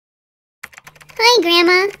Hi,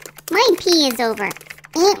 Grandma. My pee is over.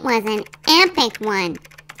 It was an epic one.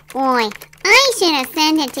 Boy, I should have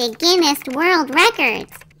sent it to Guinness World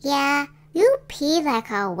Records. Yeah, you pee like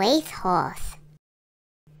a racehorse.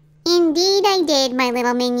 Indeed I did, my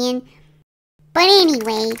little minion. But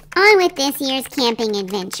anyway, on with this year's camping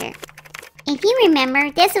adventure. If you remember,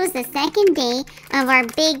 this was the second day of our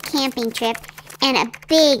big camping trip, and a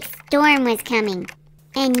big storm was coming.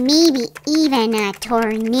 And maybe even a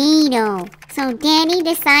tornado. So Daddy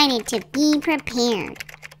decided to be prepared.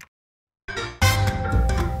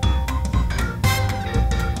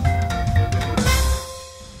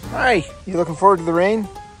 Hi, you looking forward to the rain?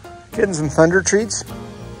 Getting some thunder treats?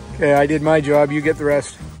 Okay, I did my job, you get the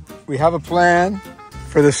rest. We have a plan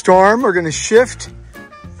for the storm. We're gonna shift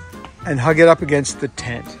and hug it up against the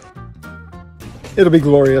tent. It'll be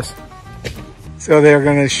glorious. So they're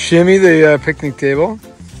gonna shimmy the picnic table.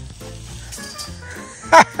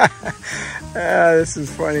 This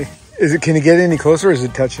is funny. Can you get any closer or is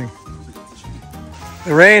it touching?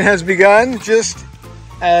 The rain has begun just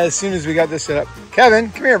as soon as we got this set up.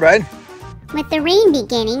 Kevin, come here, bud. With the rain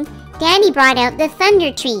beginning, Daddy brought out the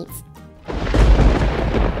thunder treats.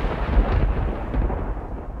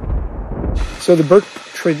 So the Burke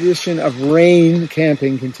tradition of rain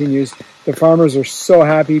camping continues. The farmers are so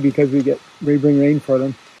happy because we bring rain for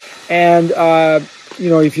them. And, you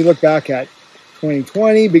know, if you look back at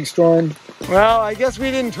 2020, big storm. Well, I guess we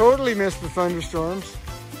didn't totally miss the thunderstorms.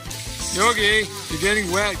 Yogi, you're getting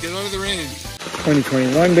wet. Get out of the rain.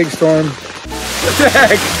 2021, big storm. What the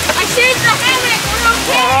heck? I changed the hammock. We're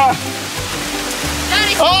okay.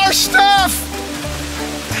 Daddy. Our stuff!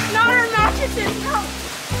 Not our mattresses. No.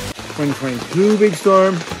 2022, big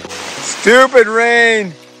storm. Stupid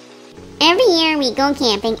rain. Every year we go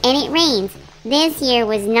camping and it rains. This year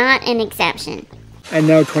was not an exception. And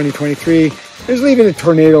now 2023, there's even a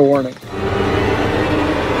tornado warning.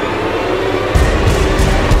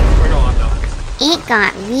 It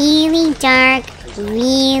got really dark,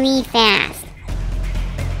 really fast.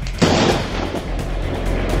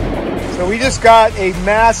 So we just got a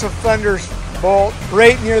massive thunderbolt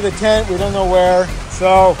right near the tent. We don't know where.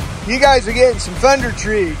 So you guys are getting some thunder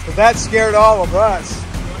treats, but that scared all of us.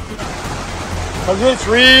 Because it's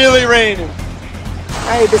really raining.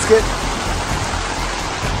 Hi, Biscuit.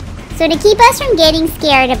 So to keep us from getting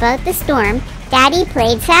scared about the storm, Daddy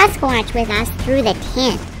played Sasquatch with us through the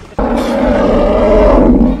tent.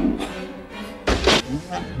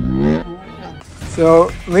 So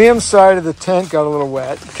Liam's side of the tent got a little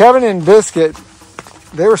wet. Kevin and Biscuit,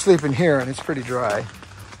 they were sleeping here and it's pretty dry.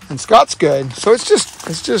 And Scott's good. So it's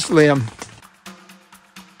just Liam.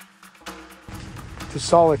 To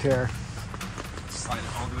solitaire. Slide it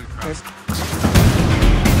all the way across.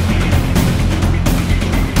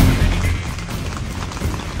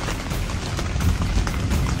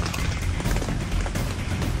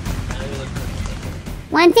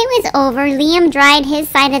 Once it was over, Liam dried his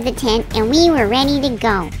side of the tent and we were ready to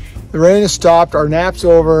go. The rain has stopped, our nap's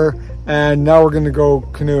over, and now we're going to go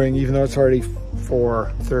canoeing, even though it's already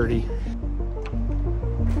 4:30.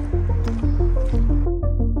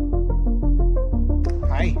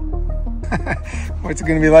 Hi. What's it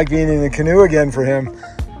going to be like being in a canoe again for him?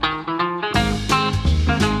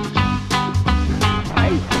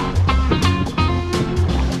 Hi.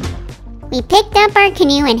 We picked up our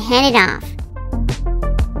canoe and headed off.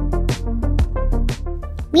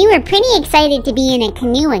 We were pretty excited to be in a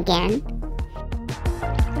canoe again.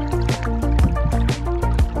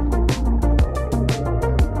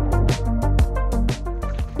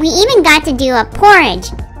 We even got to do a porridge.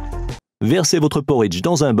 Versez votre porridge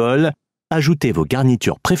dans un bol, ajoutez vos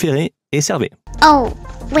garnitures préférées et servez. Oh,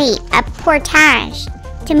 wait, a portage.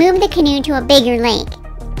 To move the canoe to a bigger lake.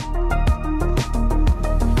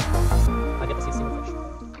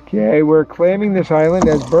 Okay, we're claiming this island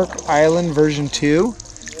as Burke Island version 2.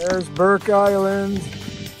 There's Burke Island.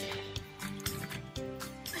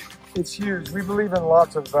 It's huge. We believe in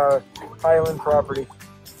lots of island property.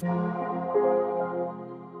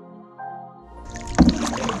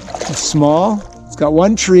 It's small. It's got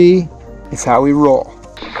one tree. It's how we roll.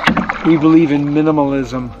 We believe in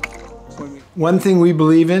minimalism. One thing we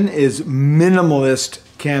believe in is minimalist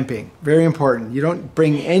camping. Very important. You don't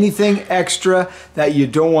bring anything extra that you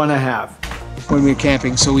don't want to have when we're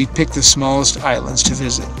camping. So we pick the smallest islands to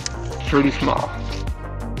visit. Pretty small.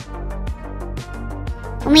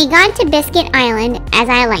 When we got to Biscuit Island, as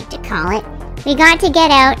I like to call it, we got to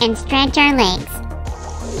get out and stretch our legs.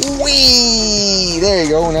 Whee! There you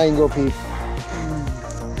go. Now you can go pee.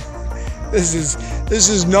 This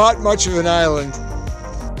is not much of an island.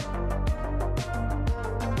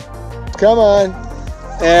 Come on.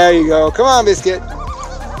 There you go. Come on, Biscuit.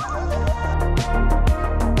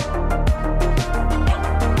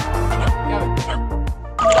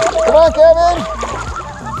 Come on, Kevin.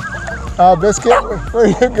 Biscuit, where are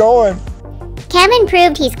you going? Kevin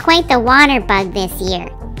proved he's quite the water bug this year.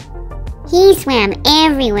 He swam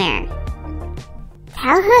everywhere.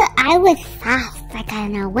 Tell her I was fast like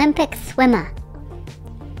an Olympic swimmer.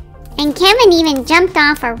 And Kevin even jumped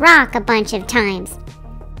off a rock a bunch of times.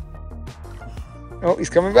 Oh,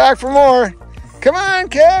 he's coming back for more. Come on,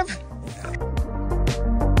 Kev.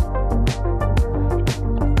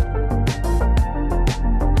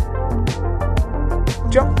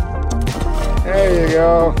 Jump. There you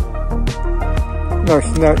go. No,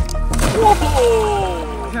 no.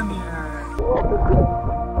 Whoa! Come here.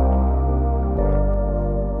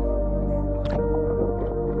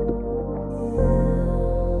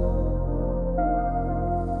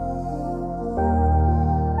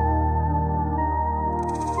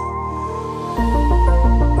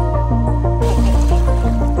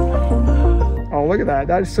 Oh, look at that.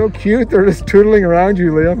 That is so cute. They're just tootling around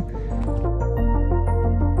you, Liam.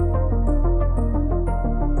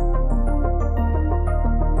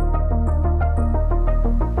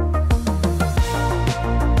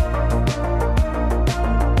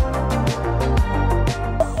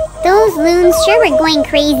 Those loons sure were going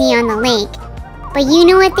crazy on the lake. But you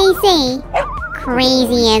know what they say,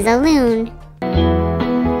 crazy as a loon.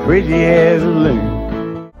 Crazy as a loon.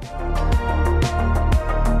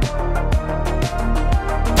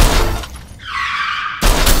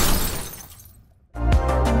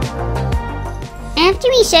 After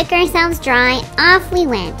we shook ourselves dry, off we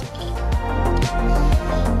went.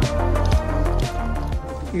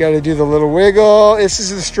 You got to do the little wiggle. This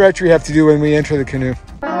is the stretch we have to do when we enter the canoe.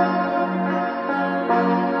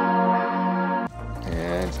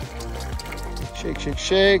 And shake, shake,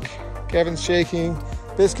 shake. Kevin's shaking.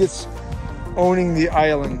 Biscuit's owning the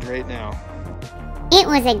island right now. It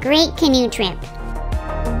was a great canoe trip.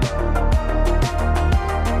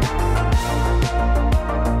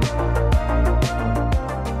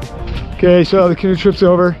 Okay, so the canoe trip's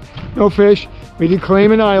over. No fish. We did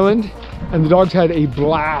claim an island, and the dogs had a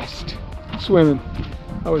blast swimming.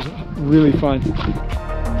 That was really fun.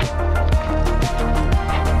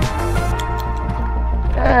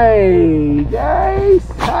 Hey, guys.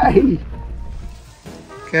 Hi.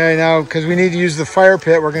 Okay, now, because we need to use the fire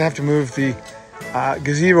pit, we're going to have to move the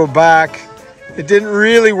gazebo back. It didn't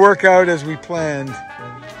really work out as we planned.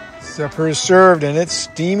 Supper is served, and it's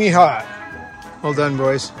steamy hot. Well done,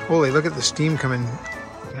 boys. Holy, look at the steam coming.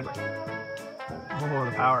 Oh,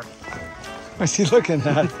 the power. What's he looking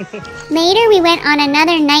at? Later we went on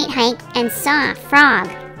another night hike and saw a frog.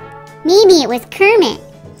 Maybe it was Kermit.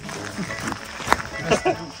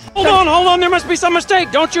 Hold on, there must be some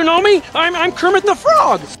mistake. Don't you know me? I'm Kermit the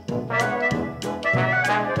Frog.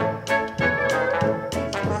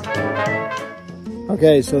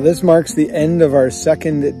 Okay, so this marks the end of our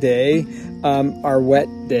second day, our wet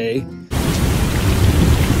day.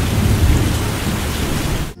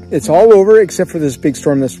 It's all over except for this big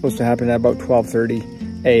storm that's supposed to happen at about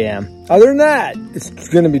 12:30 a.m. Other than that, it's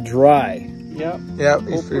going to be dry. Yep.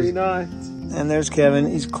 Hopefully not. And there's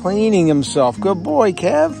Kevin. He's cleaning himself. Good boy,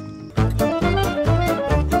 Kev.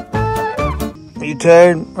 Are you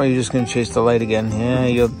tired? Or are you just going to chase the light again?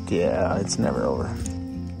 Yeah, it's never over.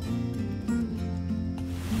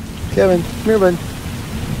 Kevin, come here, bud.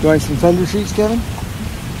 You want some thunder sheets, Kevin?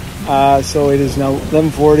 So it is now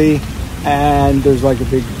 11:40, and there's like a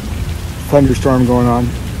big thunderstorm going on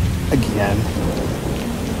again.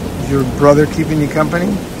 Is your brother keeping you company?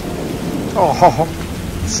 Oh,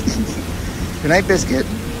 good night, Biscuit.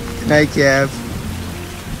 Good night, Kev.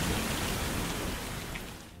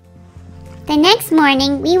 The next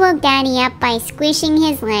morning, we woke Daddy up by squishing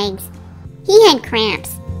his legs. He had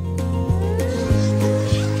cramps.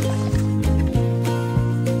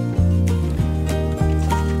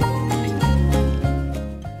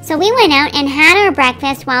 So we went out and had our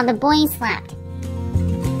breakfast while the boys slept.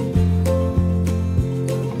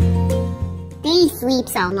 They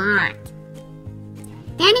sleeps a lot.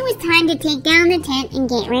 Then it was time to take down the tent and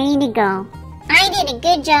get ready to go. I did a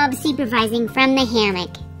good job supervising from the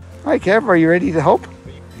hammock. Hi, Kev. Are you ready to help?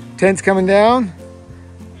 Tent's coming down.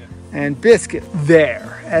 And Biscuit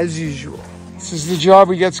there, as usual. This is the job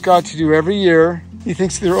we get Scott to do every year. He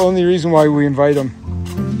thinks they're the only reason why we invite him.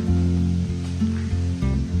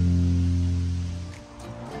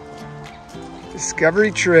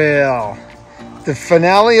 Discovery Trail, the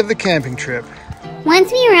finale of the camping trip.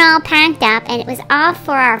 Once we were all packed up and it was off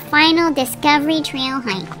for our final Discovery Trail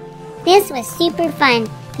hike. This was super fun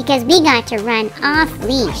because we got to run off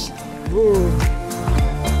leash. Ooh.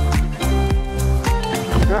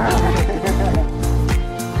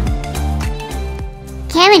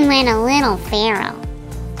 Kevin went a little feral.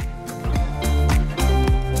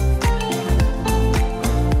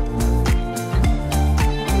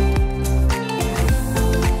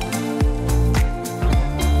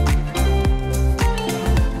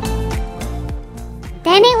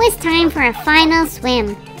 Then it was time for a final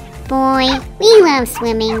swim. Boy, we love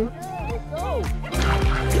swimming.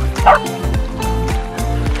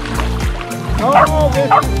 Oh, this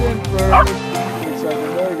is in first.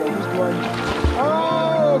 Second. There we go. Just one.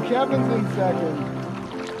 Oh, Kevin's in second.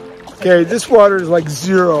 Okay, this water is like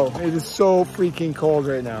 0. It is so freaking cold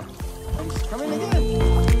right now. I'm coming again.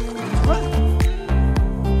 What?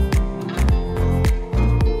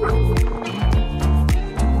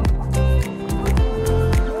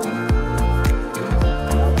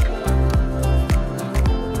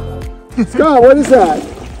 Scott, what is that?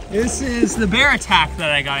 This is the bear attack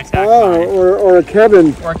that I got attacked by. Or a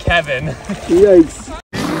Kevin. Or Kevin. Yikes.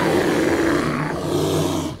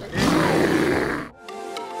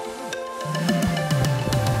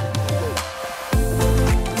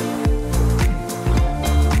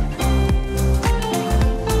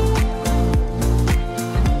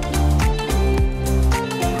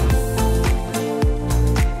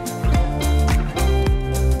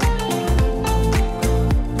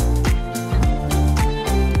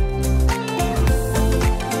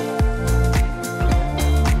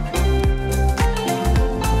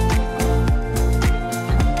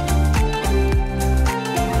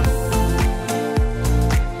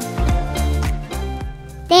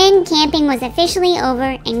 Then camping was officially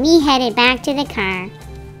over and we headed back to the car.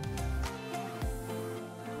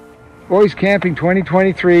 Boys Camping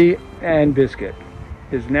 2023 and Biscuit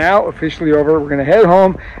is now officially over. We're going to head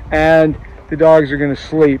home and the dogs are going to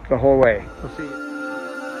sleep the whole way. We'll see you.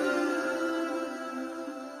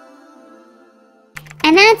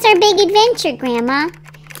 And that's our big adventure, Grandma.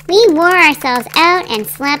 We wore ourselves out and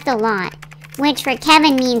slept a lot, which for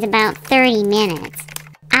Kevin means about 30 minutes.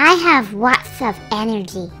 I have lots of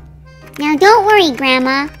energy. Now don't worry,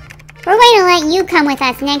 Grandma. We're going to let you come with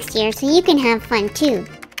us next year so you can have fun too.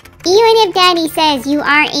 Even if Daddy says you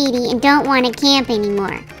are 80 and don't want to camp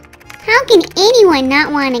anymore. How can anyone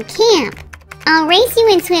not want to camp? I'll race you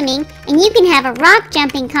in swimming and you can have a rock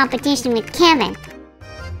jumping competition with Kevin.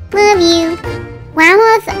 Love you.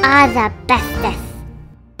 Wawch are the bestest.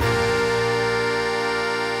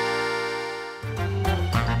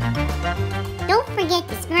 Don't forget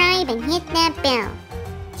to subscribe and hit that bell.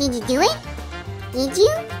 Did you do it? Did you?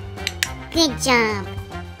 Good job.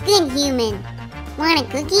 Good human. Want a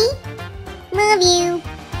cookie? Love you.